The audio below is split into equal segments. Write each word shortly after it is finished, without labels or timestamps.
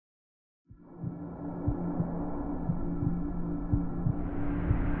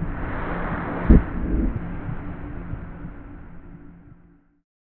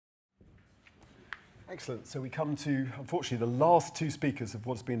Excellent. So we come to, unfortunately, the last two speakers of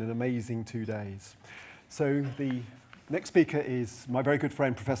what's been an amazing 2 days. So the next speaker is my very good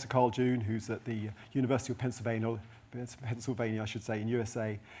friend, Professor Carl June, who's at the University of Pennsylvania, I should say, in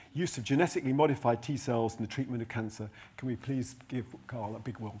USA. Use of genetically modified T cells in the treatment of cancer. Can we please give Carl a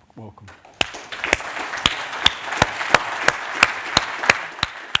big welcome?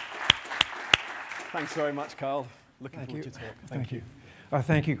 Thanks very much, Carl. Looking forward to your talk. Thank you.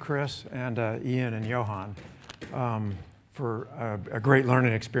 Thank you, Chris, and Ian and Johan, for a great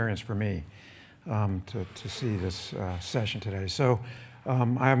learning experience for me to see this session today. So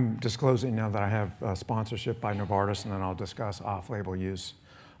I'm disclosing now that I have sponsorship by Novartis, and then I'll discuss off-label use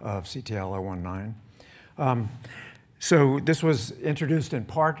of CTL-019. So this was introduced in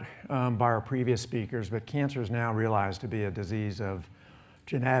part by our previous speakers, but cancer is now realized to be a disease of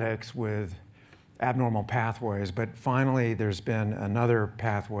genetics with abnormal pathways, but finally there's been another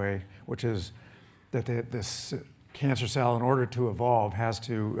pathway, which is that this cancer cell, in order to evolve, has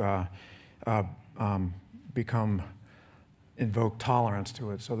to invoke tolerance to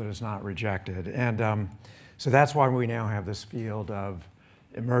it so that it's not rejected. And so that's why we now have this field of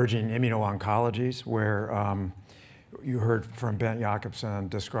emerging immuno-oncologies, where you heard from Bent Jacobsen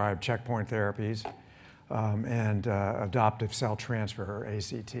describe checkpoint therapies and adoptive cell transfer, or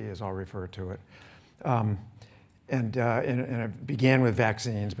ACT as I'll refer to it. And it began with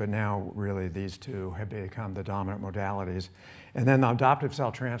vaccines, but now really these two have become the dominant modalities. And then the adoptive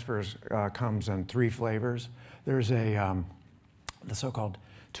cell transfers comes in 3 flavors. There's the so-called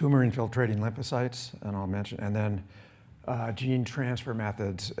tumor-infiltrating lymphocytes, and I'll mention, and then gene transfer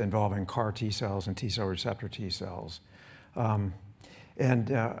methods involving CAR T cells and T cell receptor T cells. I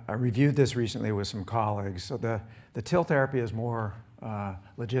reviewed this recently with some colleagues. So the TIL therapy is more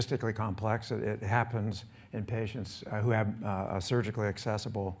logistically complex. It happens in patients who have a surgically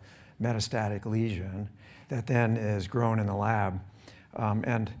accessible metastatic lesion that then is grown in the lab.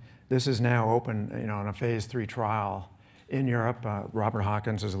 And this is now open, in a phase 3 trial in Europe. Robert Hooke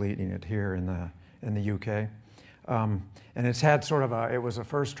is leading it here in the UK. And it's had sort of it was the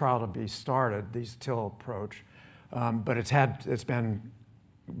first trial to be started, this TIL approach, but it's been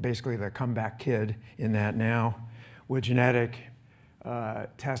basically the comeback kid in that now with genetic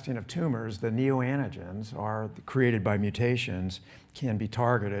testing of tumors, the neoantigens are created by mutations, can be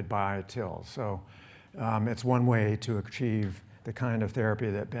targeted by TIL. So it's one way to achieve the kind of therapy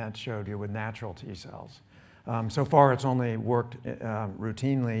that Bent showed you with natural T cells. So far it's only worked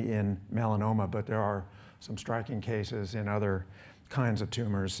routinely in melanoma, but there are some striking cases in other kinds of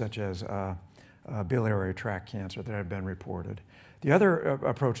tumors, such as biliary tract cancer, that have been reported. The other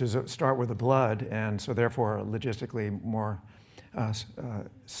approaches start with the blood, and so therefore logistically more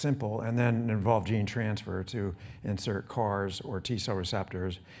simple, and then involve gene transfer to insert CARs or T cell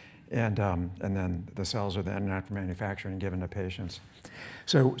receptors, and then the cells are then after manufacturing given to patients.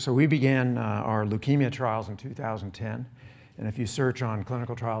 So we began our leukemia trials in 2010, and if you search on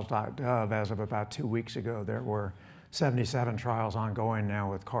clinicaltrials.gov, as of about 2 weeks ago, there were 77 trials ongoing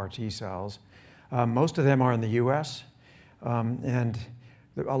now with CAR T cells. Most of them are in the US, and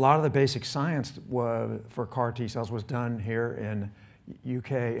a lot of the basic science for CAR T cells was done here in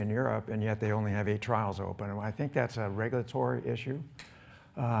UK and Europe, and yet they only have 8 trials open. And I think that's a regulatory issue,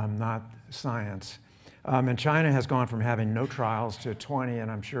 not science. And China has gone from having no trials to 20, and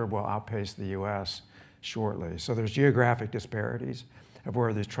I'm sure will outpace the US shortly. So there's geographic disparities of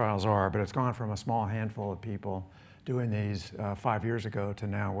where these trials are, but it's gone from a small handful of people doing these 5 years ago to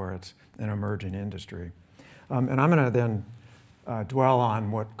now where it's an emerging industry. And I'm going to then dwell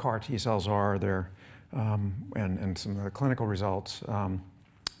on what CAR T cells are, and some of the clinical results.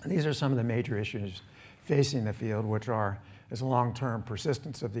 These are some of the major issues facing the field, which is long-term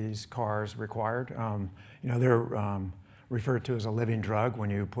persistence of these CARs required. They're referred to as a living drug.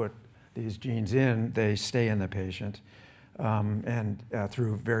 When you put these genes in, they stay in the patient, and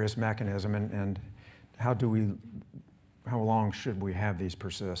through various mechanisms. And how long should we have these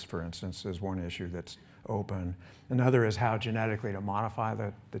persist, for instance, is one issue that's open. Another is how genetically to modify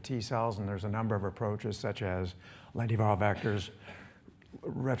the T cells, and there's a number of approaches such as lentiviral vectors,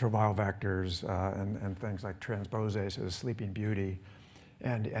 retroviral vectors, and things like transposases, Sleeping Beauty,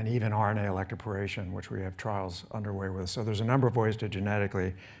 and even RNA electroporation, which we have trials underway with. So there's a number of ways to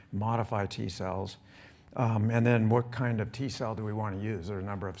genetically modify T cells. And then what kind of T cell do we want to use? There's a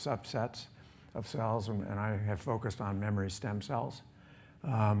number of subsets of cells, and I have focused on memory stem cells.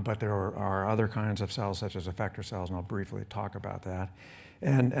 But there are other kinds of cells, such as effector cells, and I'll briefly talk about that.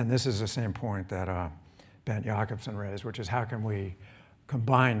 And this is the same point that Bent Jacobsen raised, which is how can we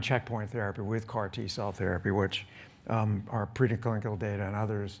combine checkpoint therapy with CAR T cell therapy, which our preclinical data and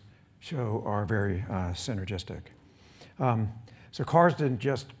others show are very synergistic. So CARs didn't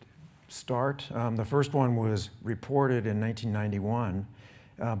just start. The first one was reported in 1991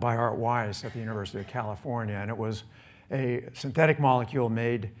 by Art Weiss at the University of California, and it was a synthetic molecule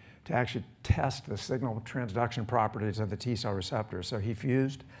made to actually test the signal transduction properties of the T cell receptor. So he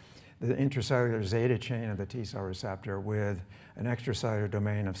fused the intracellular zeta chain of the T cell receptor with an extracellular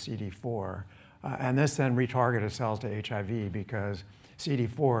domain of CD4. And this then retargeted cells to HIV because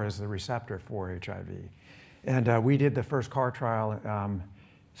CD4 is the receptor for HIV. And we did the first CAR trial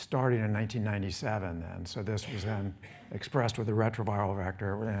starting in 1997 then. So this was then expressed with a retroviral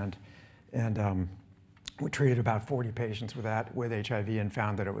vector, and we treated about 40 patients with that, with HIV, and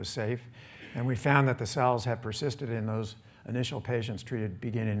found that it was safe. And we found that the cells have persisted in those initial patients treated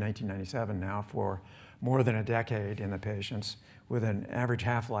beginning in 1997 now for more than a decade in the patients, with an average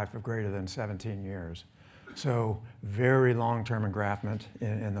half-life of greater than 17 years. So very long-term engraftment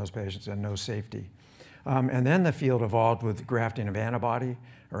in those patients and no safety. And then the field evolved with grafting of antibody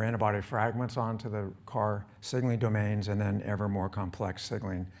or antibody fragments onto the CAR signaling domains, and then ever more complex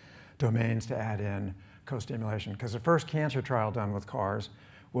signaling domains to add in co-stimulation. Because the first cancer trial done with CARs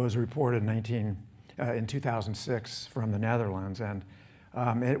was reported in 2006 from the Netherlands, and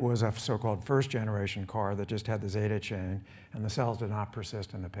it was a so-called first-generation CAR that just had the zeta chain, and the cells did not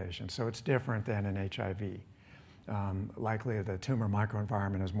persist in the patient. So it's different than in HIV. Likely the tumor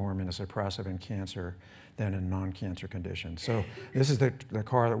microenvironment is more immunosuppressive in cancer than in non-cancer conditions. So this is the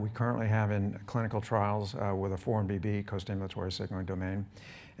CAR that we currently have in clinical trials with a 4-1BB co-stimulatory signaling domain,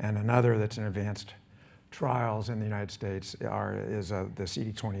 and another that's in advanced trials in the United States is the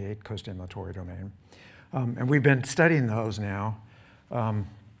CD28 co-stimulatory domain. And we've been studying those now, and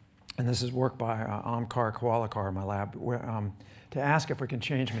this is work by Omkar Kowalekar in my lab, to ask if we can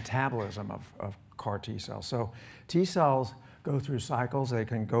change metabolism of CAR T cells. So T cells go through cycles. They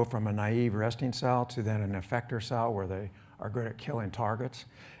can go from a naive resting cell to then an effector cell where they are good at killing targets,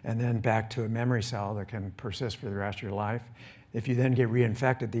 and then back to a memory cell that can persist for the rest of your life. If you then get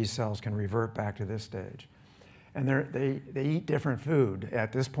reinfected, these cells can revert back to this stage. And they eat different food.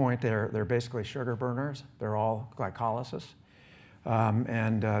 At this point, they're basically sugar burners. They're all glycolysis.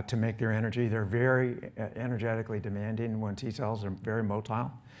 To make their energy, they're very energetically demanding when T cells are very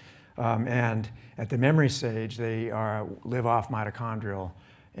motile. And at the memory stage, they live off mitochondrial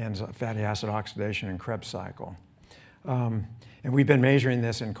and fatty acid oxidation and Krebs cycle. And we've been measuring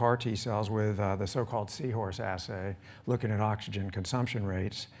this in CAR T cells with the so-called seahorse assay, looking at oxygen consumption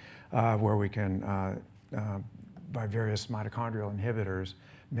rates, where we can, by various mitochondrial inhibitors,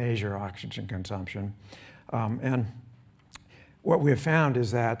 measure oxygen consumption. And what we have found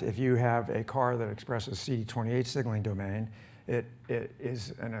is that if you have a CAR that expresses CD28 signaling domain, it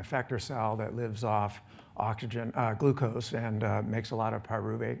is an effector cell that lives off oxygen, glucose, and makes a lot of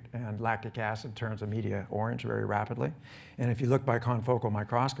pyruvate, and lactic acid turns the media orange very rapidly. And if you look by confocal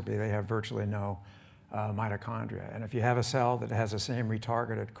microscopy, they have virtually no mitochondria. And if you have a cell that has the same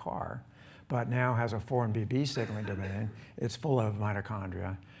retargeted CAR, but now has a 4-1BB signaling domain, it's full of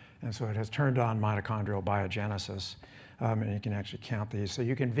mitochondria. And so it has turned on mitochondrial biogenesis, and you can actually count these. So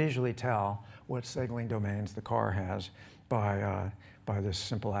you can visually tell what signaling domains the CAR has by this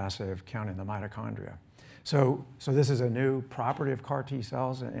simple assay of counting the mitochondria. So this is a new property of CAR T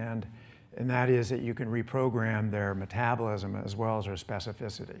cells, and that is that you can reprogram their metabolism as well as their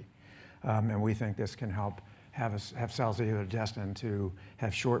specificity. And we think this can help have cells either destined to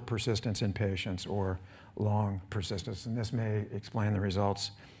have short persistence in patients or long persistence. And this may explain the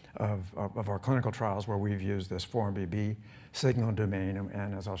results of our clinical trials where we've used this 4-1BB signal domain.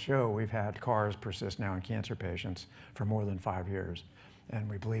 And as I'll show, we've had CARs persist now in cancer patients for more than 5 years. And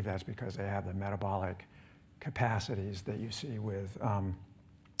we believe that's because they have the metabolic capacities that you see with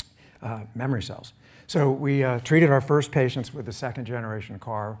memory cells. So we treated our first patients with the 2nd-generation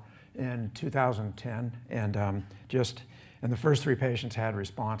CAR in 2010, and and the first 3 patients had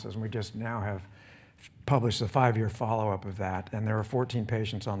responses, and we just now have published a 5-year follow-up of that, and there were 14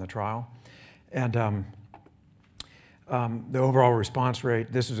 patients on the trial. And the overall response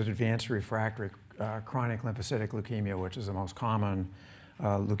rate, this is an advanced refractory chronic lymphocytic leukemia, which is the most common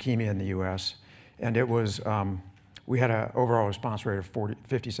leukemia in the US. And it was, we had an overall response rate of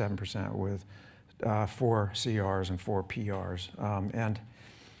 57% with 4 CRs and 4 PRs.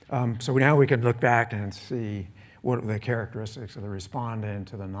 So now we can look back and see what are the characteristics of the responding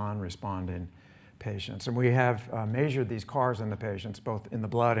to the non-responding patients. And we have measured these CARs in the patients, both in the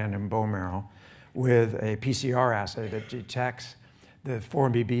blood and in bone marrow, with a PCR assay that detects the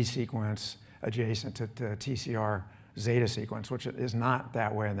 4-1BB sequence adjacent to TCR zeta sequence, which is not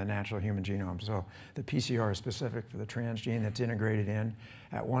that way in the natural human genome. So the PCR is specific for the transgene that's integrated in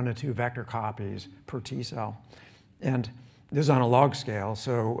at 1 to 2 vector copies per T cell. And this is on a log scale.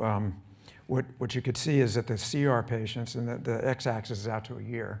 So what you could see is that the CR patients, and the x-axis is out to a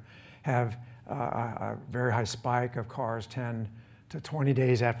year, have a very high spike of CARs 10 to 20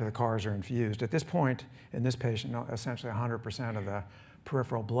 days after the CARs are infused. At this point, in this patient, essentially 100% of the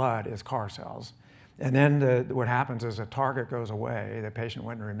peripheral blood is CAR cells. And then what happens is a target goes away, the patient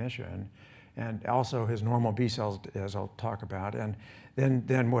went in remission, and also his normal B cells, as I'll talk about. And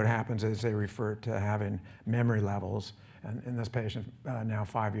then what happens is they refer to having memory levels, and in this patient now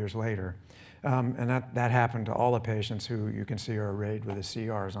 5 years later. And that happened to all the patients who you can see are arrayed with the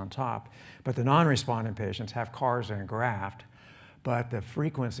CRs on top. But the non-responding patients have CARs and a graft, but the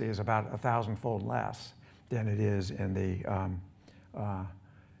frequency is about 1,000-fold less than it is in the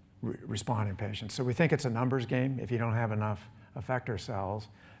responding patients. So we think it's a numbers game if you don't have enough effector cells.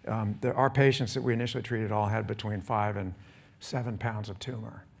 Our patients that we initially treated all had between 5 and 7 pounds of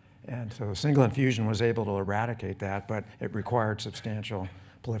tumor. And so a single infusion was able to eradicate that, but it required substantial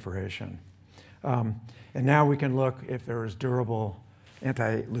proliferation. And now we can look if there is durable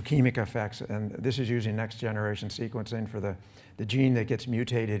anti-leukemic effects, and this is using next-generation sequencing for the gene that gets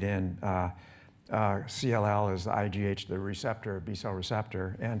mutated in CLL is the IGH, the receptor, B-cell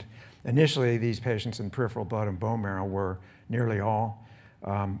receptor. And initially, these patients in peripheral blood and bone marrow were nearly all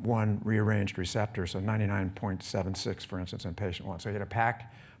one rearranged receptor, so 99.76, for instance, in patient 1. So he had a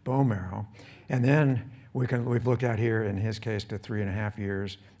packed bone marrow. And then we've looked at here, in his case, to 3.5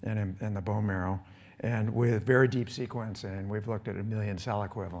 years in the bone marrow. And with very deep sequencing, we've looked at 1 million cell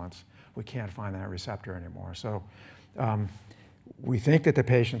equivalents. We can't find that receptor anymore. So we think that the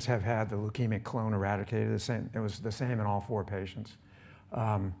patients have had the leukemic clone eradicated. It was the same in all 4 patients.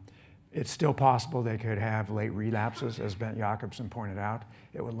 It's still possible they could have late relapses, as Bent Jacobson pointed out.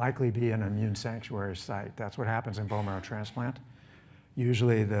 It would likely be an immune sanctuary site. That's what happens in bone marrow transplant.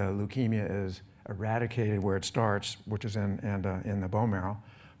 Usually the leukemia is eradicated where it starts, which is in the bone marrow.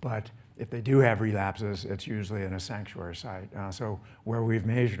 But if they do have relapses, it's usually in a sanctuary site. So where we've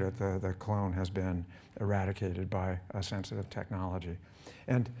measured it, the clone has been eradicated by a sensitive technology.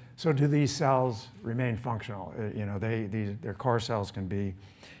 And so do these cells remain functional? Their CAR cells can be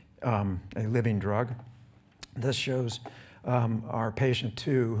a living drug. This shows our patient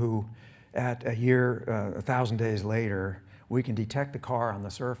 2 who at a year, 1,000 days later, we can detect the CAR on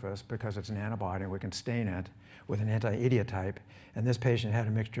the surface because it's an antibody, and we can stain it with an anti-idiotype. And this patient had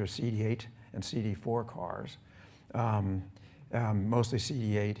a mixture of CD8 and CD4 CARs, mostly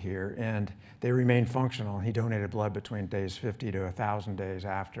CD8 here, and they remain functional. He donated blood between days 50 to 1,000 days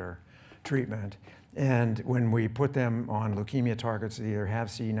after treatment. And when we put them on leukemia targets that either have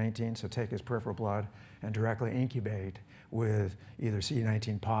CD19, so take his peripheral blood and directly incubate with either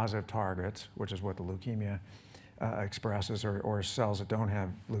CD19 positive targets, which is what the leukemia expresses, or cells that don't have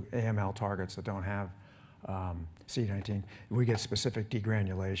AML targets that don't have CD19, we get specific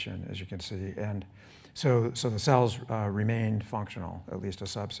degranulation, as you can see. And so the cells remained functional, at least a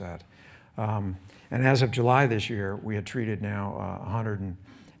subset. And as of July this year, we had treated now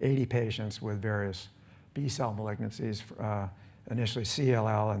 180 patients with various B-cell malignancies, initially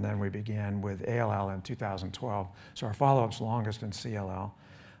CLL, and then we began with ALL in 2012. So our follow-up's longest in CLL.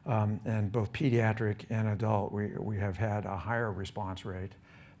 And both pediatric and adult, we have had a higher response rate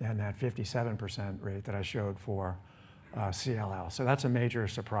than that 57% rate that I showed for CLL. So that's a major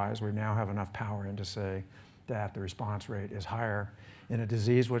surprise. We now have enough power in to say that the response rate is higher in a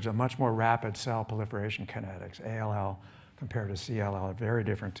disease which has a much more rapid cell proliferation kinetics. ALL compared to CLL are very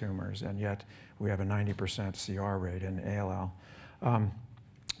different tumors, and yet we have a 90% CR rate in ALL.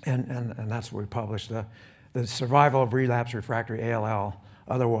 And that's what we published. The survival of relapse refractory ALL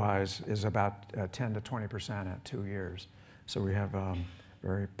otherwise is about 10 to 20% at 2 years. So we have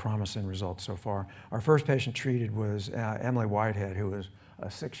very promising results so far. Our first patient treated was Emily Whitehead, who was a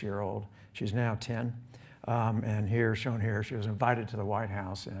 6-year-old. She's now 10. And here, shown here, she was invited to the White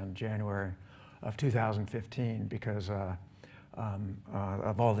House in January of 2015 because of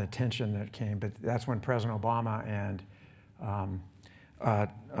all the attention that came. But that's when President Obama and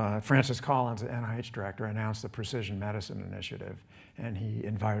Francis Collins, the NIH director, announced the Precision Medicine Initiative, and he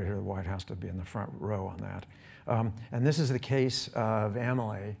invited her to the White House to be in the front row on that. And this is the case of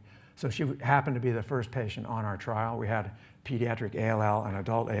Emily. So she happened to be the first patient on our trial. We had pediatric ALL and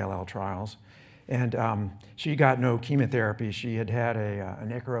adult ALL trials. And she got no chemotherapy. She had had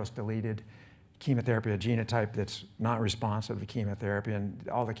an Icaros-deleted chemotherapy, a genotype that's not responsive to chemotherapy, and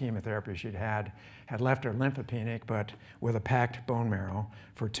all the chemotherapy she'd had left her lymphopenic, but with a packed bone marrow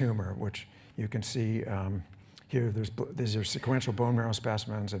for tumor, which you can see here, these are sequential bone marrow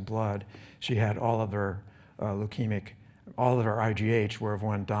specimens and blood. She had all of her all of her IgH were of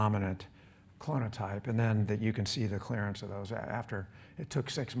one dominant clonotype, and then that you can see the clearance of those after. It took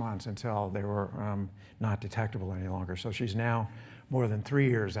 6 months until they were not detectable any longer. So she's now more than 3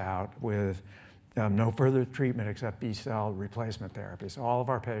 years out with no further treatment except B-cell replacement therapy. So all of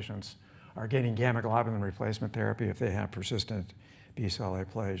our patients are getting gamma globulin replacement therapy if they have persistent B-cell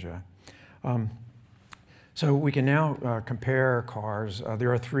aplasia. So we can now compare CARs.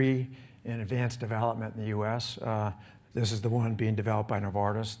 There are 3 in advanced development in the US. This is the one being developed by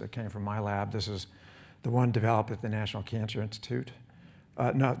Novartis that came from my lab. This is the one developed at the National Cancer Institute.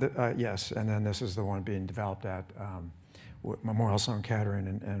 Yes, and then this is the one being developed at Memorial Sloan Kettering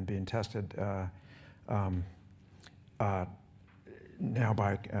and being tested now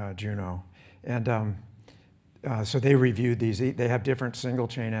by Juno. And so they reviewed these. They have different single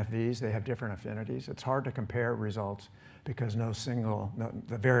chain FVs. They have different affinities. It's hard to compare results because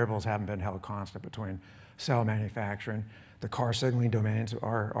the variables haven't been held constant between cell manufacturing. The CAR signaling domains,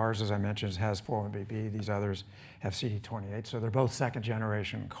 ours, as I mentioned, has 4-1BB. These others have CD28. So they're both second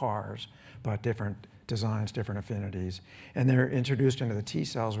generation CARs, but different designs, different affinities. And they're introduced into the T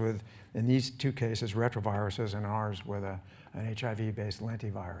cells with, in these 2 cases, retroviruses, and ours with an HIV-based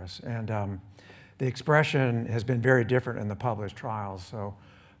lentivirus. And the expression has been very different in the published trials. So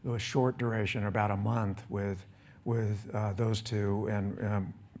there was short duration, about a month with those 2,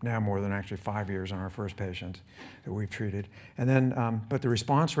 and now more than actually 5 years on our first patient that we've treated. And then, but the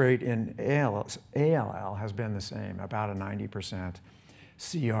response rate in ALL has been the same, about a 90%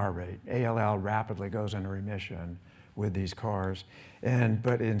 CR rate. ALL rapidly goes into remission with these CARs.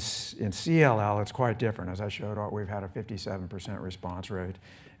 But in CLL, it's quite different. As I showed, we've had a 57% response rate,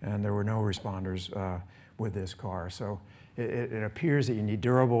 and there were no responders with this CAR. So it appears that you need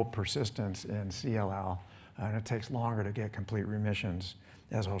durable persistence in CLL, and it takes longer to get complete remissions,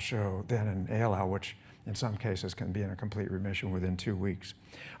 as I'll show, than in ALL, which in some cases can be in a complete remission within 2 weeks.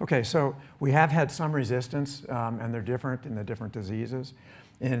 Okay, so we have had some resistance, and they're different in the different diseases.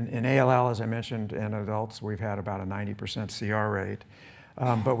 In ALL, as I mentioned, in adults, we've had about a 90% CR rate,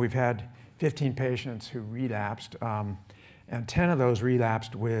 but we've had 15 patients who relapsed, and 10 of those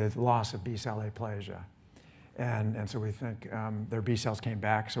relapsed with loss of B-cell aplasia. And so we think their B cells came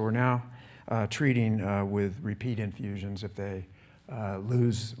back, so we're now treating with repeat infusions if they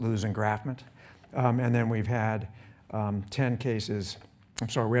lose engraftment. And then we've had 10 cases,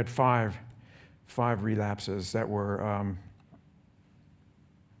 we had five relapses that were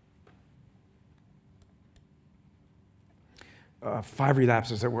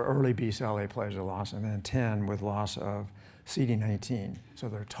early B-cell aplasia loss, and then 10 with loss of CD19, so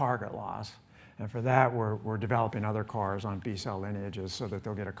they're target loss. And for that, we're developing other CARs on B-cell lineages so that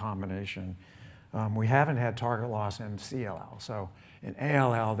they'll get a combination. We haven't had target loss in CLL. So in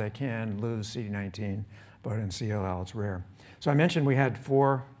ALL, they can lose CD19, but in CLL, it's rare. So I mentioned we had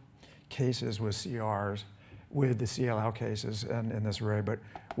 4 cases with CRs with the CLL cases in this array, but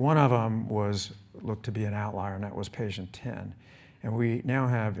one of them looked to be an outlier, and that was patient 10. And we now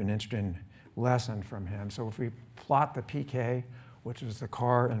have an interesting lesson from him. So if we plot the PK, which is the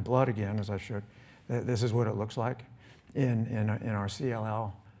CAR and blood again, as I showed, this is what it looks like in our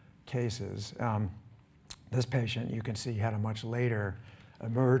CLL cases. This patient, you can see, had a much later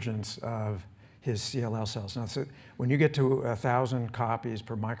emergence of his CLL cells. Now, so when you get to 1,000 copies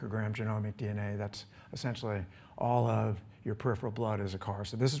per microgram genomic DNA, that's essentially all of your peripheral blood is a CAR.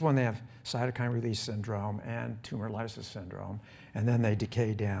 So this is when they have cytokine release syndrome and tumor lysis syndrome, and then they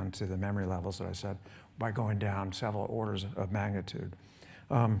decay down to the memory levels that I said by going down several orders of magnitude.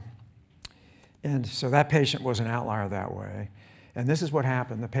 And so that patient was an outlier that way. And this is what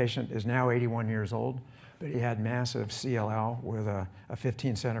happened. The patient is now 81 years old, but he had massive CLL with a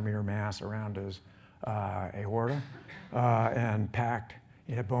 15-centimeter mass around his aorta and packed.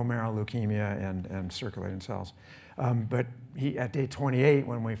 He had bone marrow leukemia and circulating cells. But at day 28,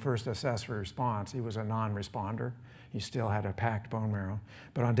 when we first assessed for response, he was a non-responder. He still had a packed bone marrow.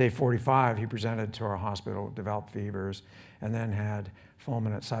 But on day 45, he presented to our hospital, developed fevers, and then had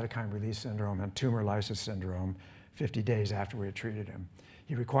fulminant cytokine release syndrome and tumor lysis syndrome 50 days after we had treated him.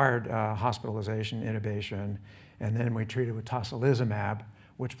 He required hospitalization, intubation, and then we treated with tocilizumab,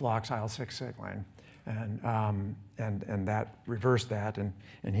 which blocks IL-6 signaling. And that reversed that, and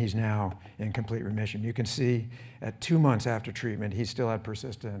he's now in complete remission. You can see at 2 months after treatment, he still had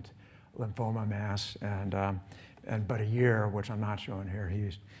persistent lymphoma mass, but a year, which I'm not showing here,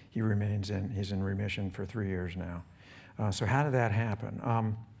 he's in remission for 3 years now. So how did that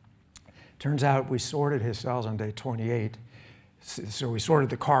happen? Turns out we sorted his cells on day 28. So we sorted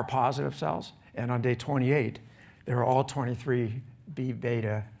the CAR positive cells, and on day 28, they're all 23 B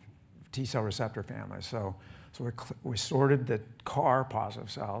beta T cell receptor families. So we sorted the CAR positive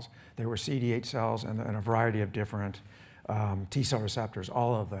cells. They were CD8 cells and a variety of different T cell receptors,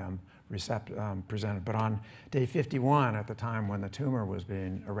 all of them presented. But on day 51, at the time when the tumor was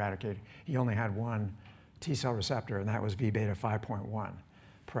being eradicated, he only had one T cell receptor, and that was V beta 5.1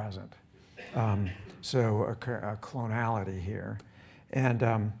 present. So a clonality here.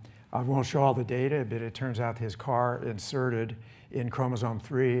 And I won't show all the data, but it turns out his CAR inserted in chromosome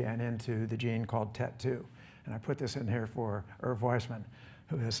 3 and into the gene called TET2. And I put this in here for Irv Weissman,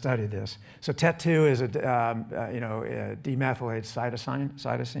 who has studied this. So TET2 is a demethylate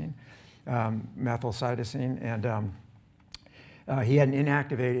cytosine, methyl cytosine, and he had an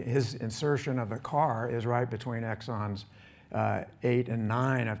inactivated, his insertion of the CAR is right between exons 8 and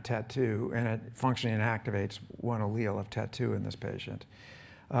 9 of TET2, and it functionally inactivates one allele of TET2 in this patient.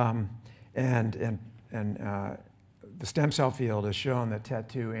 The stem cell field has shown that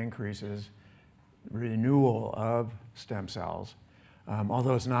TET2 increases renewal of stem cells,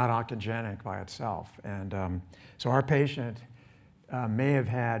 although it's not oncogenic by itself. And so our patient may have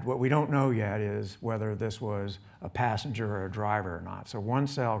had, what we don't know yet is whether this was a passenger or a driver or not. So one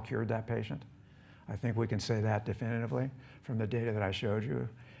cell cured that patient. I think we can say that definitively from the data that I showed you.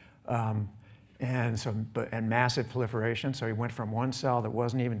 And massive proliferation. So he went from one cell that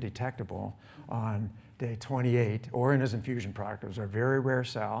wasn't even detectable on day 28, or in his infusion product. It was a very rare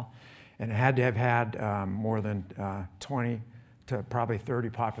cell, and it had to have had more than 20 to probably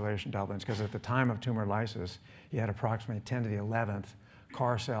 30 population doublings, because at the time of tumor lysis, he had approximately 10 to the 11th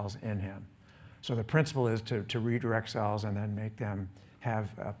CAR cells in him. So the principle is to redirect cells and then make them have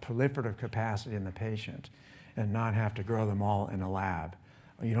a proliferative capacity in the patient and not have to grow them all in a lab.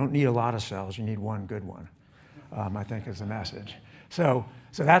 You don't need a lot of cells, you need one good one, I think is the message. So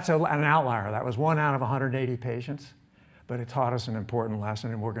that's an outlier. That was 1 out of 180 patients, but it taught us an important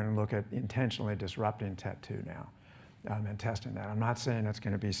lesson, and we're going to look at intentionally disrupting TET2 now and testing that. I'm not saying that's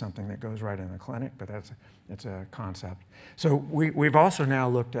going to be something that goes right in the clinic, but it's a concept. So we've also now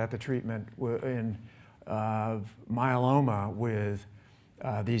looked at the treatment in myeloma with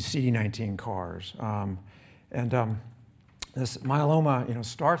these CD19 CARs. This myeloma,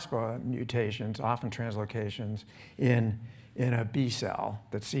 starts by mutations, often translocations, in a B cell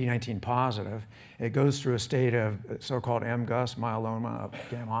that's CD19 positive. It goes through a state of so-called MGUS, myeloma, of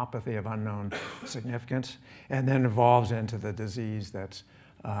gammopathy of unknown significance, and then evolves into the disease that's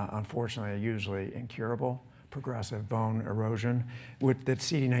unfortunately usually incurable, progressive bone erosion,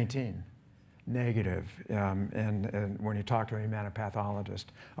 that's CD19 negative, and when you talk to a hematopathologist.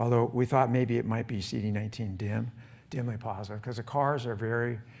 Although we thought maybe it might be CD19 dimly positive, because the CARs are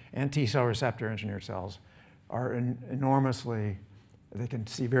very, and T cell receptor engineered cells are enormously, they can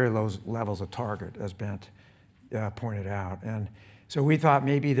see very low levels of target, as Bent pointed out. And so we thought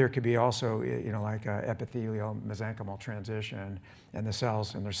maybe there could be also, like a epithelial mesenchymal transition, and the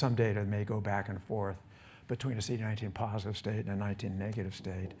cells, and there's some data that may go back and forth between a CD19 positive state and a 19 negative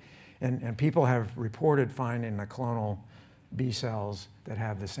state. And people have reported finding the clonal B cells that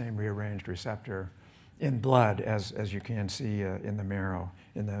have the same rearranged receptor in blood as you can see in the marrow,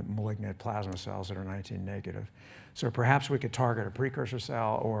 in the malignant plasma cells that are 19 negative. So perhaps we could target a precursor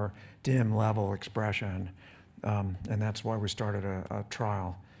cell or dim level expression, and that's why we started a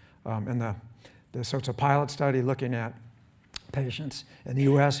trial. So it's a pilot study looking at patients in the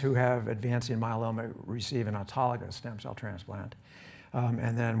US who have advancing myeloma receive an autologous stem cell transplant.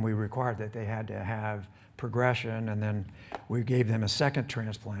 And then we required that they had to have progression, and then we gave them a second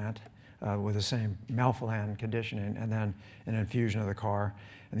transplant with the same melphalan conditioning, and then an infusion of the CAR.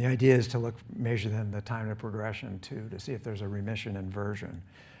 And the idea is to measure then the time to progression to see if there's a remission inversion.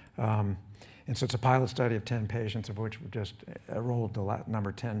 And so it's a pilot study of 10 patients, of which we just enrolled the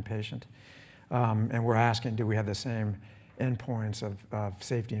number 10 patient. And we're asking, do we have the same endpoints of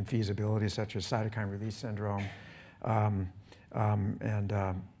safety and feasibility, such as cytokine release syndrome,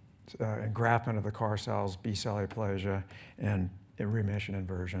 engraftment of the CAR cells, B-cell aplasia, and remission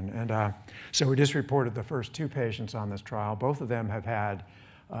inversion. And so we just reported the first 2 patients on this trial. Both of them have had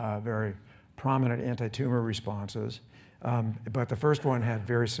very prominent anti-tumor responses, but the first one had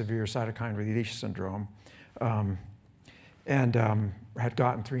very severe cytokine release syndrome and had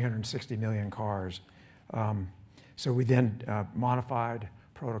gotten 360 million CARs. So we then modified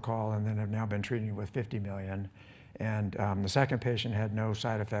protocol and then have now been treating with 50 million. And the second patient had no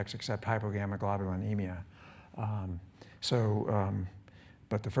side effects except hypogammaglobulinemia.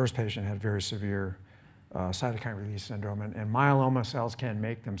 But the first patient had very severe cytokine release syndrome. And myeloma cells can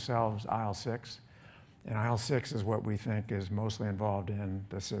make themselves IL-6. And IL-6 is what we think is mostly involved in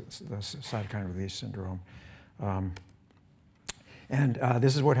the cytokine release syndrome.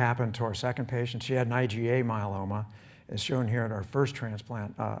 This is what happened to our second patient. She had an IgA myeloma, as shown here at our first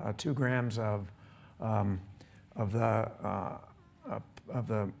transplant. 2 grams of the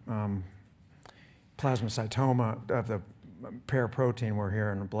plasmacytoma of the paraprotein were here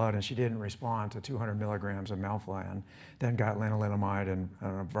in the blood, and she didn't respond to 200 milligrams of melphalan. Then got lenalidomide and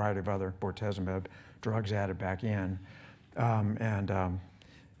a variety of other bortezomib drugs added back in, then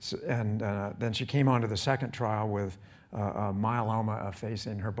she came on to the second trial with a myeloma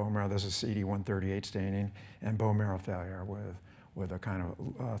effacing her bone marrow. This is CD138 staining, and bone marrow failure with a kind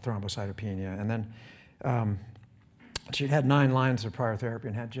of thrombocytopenia. And then she had 9 lines of prior therapy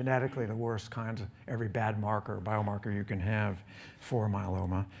and had genetically the worst kinds of every bad marker, biomarker you can have for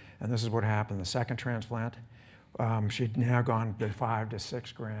myeloma. And this is what happened the second transplant. She'd now gone to 5 to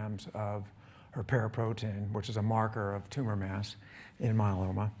 6 grams of her paraprotein, which is a marker of tumor mass in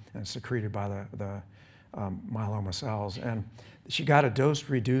myeloma and secreted by the myeloma cells. And she got a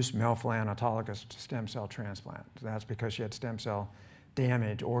dose-reduced melphalan autologous stem cell transplant. That's because she had stem cell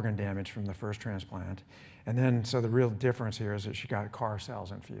damage, organ damage from the first transplant. And then, so the real difference here is that she got CAR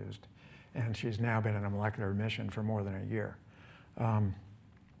cells infused. And she's now been in a molecular remission for more than a year. And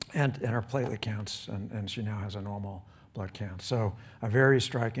her platelet counts, and she now has a normal blood count. So a very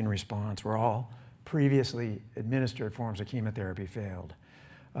striking response where all previously administered forms of chemotherapy failed.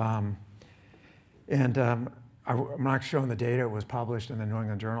 I'm not showing the data. It was published in the New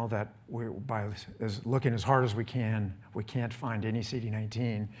England Journal that by looking as hard as we can't find any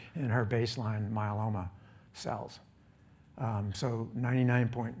CD19 in her baseline myeloma cells. So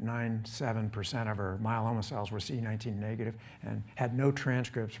 99.97% of her myeloma cells were CD19 negative and had no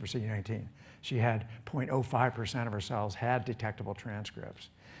transcripts for CD19. She had 0.05% of her cells had detectable transcripts.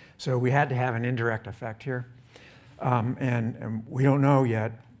 So we had to have an indirect effect here. And we don't know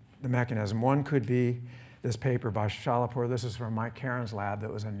yet the mechanism. One could be this paper by Shalapur. This is from Mike Karen's lab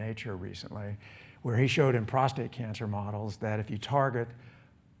that was in Nature recently, where he showed in prostate cancer models that if you target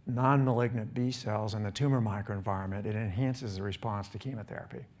non-malignant B cells in the tumor microenvironment, it enhances the response to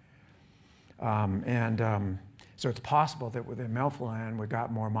chemotherapy. So it's possible that with melphalan, we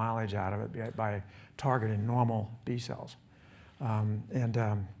got more mileage out of it by targeting normal B cells.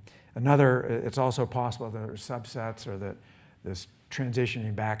 It's also possible that there are subsets or that this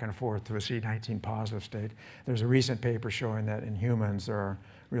transitioning back and forth to a CD19 positive state. There's a recent paper showing that in humans there are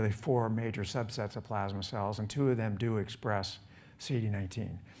really 4 major subsets of plasma cells, and 2 of them do express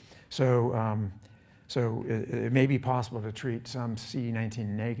CD19. So it may be possible to treat some CD19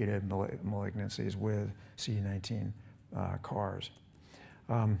 negative malignancies with CD19 CARs.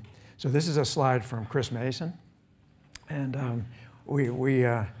 So this is a slide from Chris Mason, and we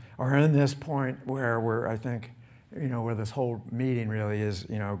are in this point where I think, where this whole meeting really is,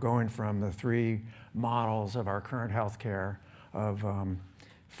 going from the 3 models of our current healthcare of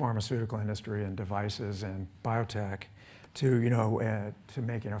pharmaceutical industry and devices and biotech to, to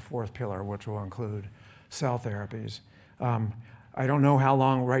making a 4th pillar, which will include cell therapies. I don't know how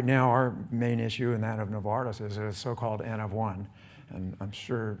long. Right now, our main issue, and that of Novartis, is a so-called N of 1, and I'm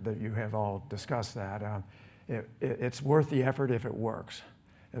sure that you have all discussed that. It's worth the effort if it works,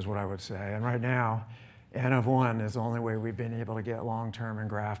 is what I would say. And right now, N of 1 is the only way we've been able to get long-term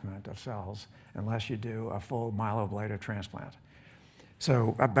engraftment of cells, unless you do a full myeloablative transplant.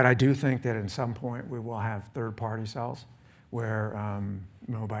 So, but I do think that at some point we will have third-party cells, where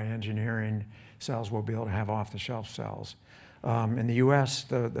by engineering cells, we'll be able to have off-the-shelf cells. In the U.S.,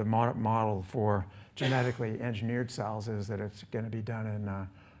 the model for genetically engineered cells is that it's going to be done in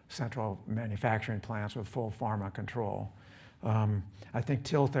central manufacturing plants with full pharma control. I think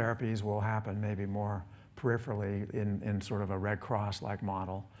TIL therapies will happen maybe more peripherally in sort of a Red Cross-like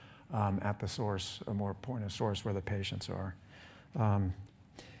model at the source, a more point of source where the patients are.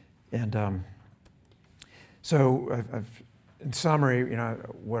 So in summary,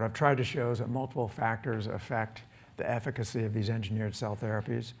 what I've tried to show is that multiple factors affect the efficacy of these engineered cell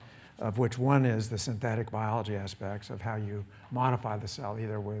therapies, of which one is the synthetic biology aspects of how you modify the cell,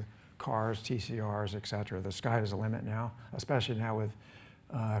 either with CARs, TCRs, et cetera. The sky is the limit now, especially now with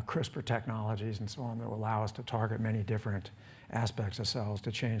CRISPR technologies and so on that will allow us to target many different aspects of cells to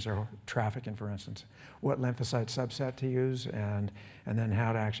change their trafficking, for instance, what lymphocyte subset to use, and then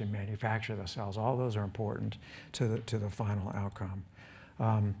how to actually manufacture the cells. All those are important to the final outcome.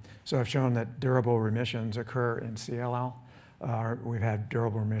 So I've shown that durable remissions occur in CLL. We've had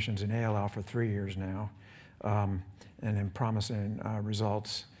durable remissions in ALL for 3 years now, and in promising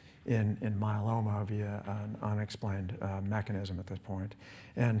results in myeloma via an unexplained mechanism at this point.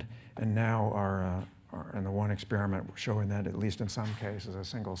 And now and the one experiment showing that, at least in some cases, a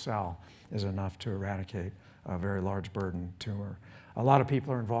single cell is enough to eradicate a very large burden tumor. A lot of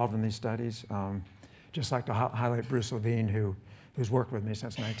people are involved in these studies. Just like to highlight Bruce Levine, who's worked with me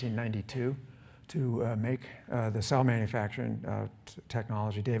since 1992 to make the cell manufacturing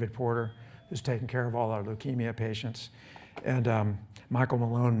technology. David Porter, who's taken care of all our leukemia patients. And Michael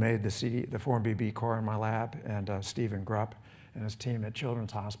Malone made the 4-1BB core in my lab, and Stephen Grupp and his team at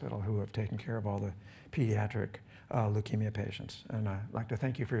Children's Hospital, who have taken care of all the pediatric leukemia patients. And I'd like to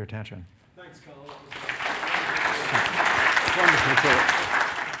thank you for your attention. Thanks, Carl. Wonderful talk.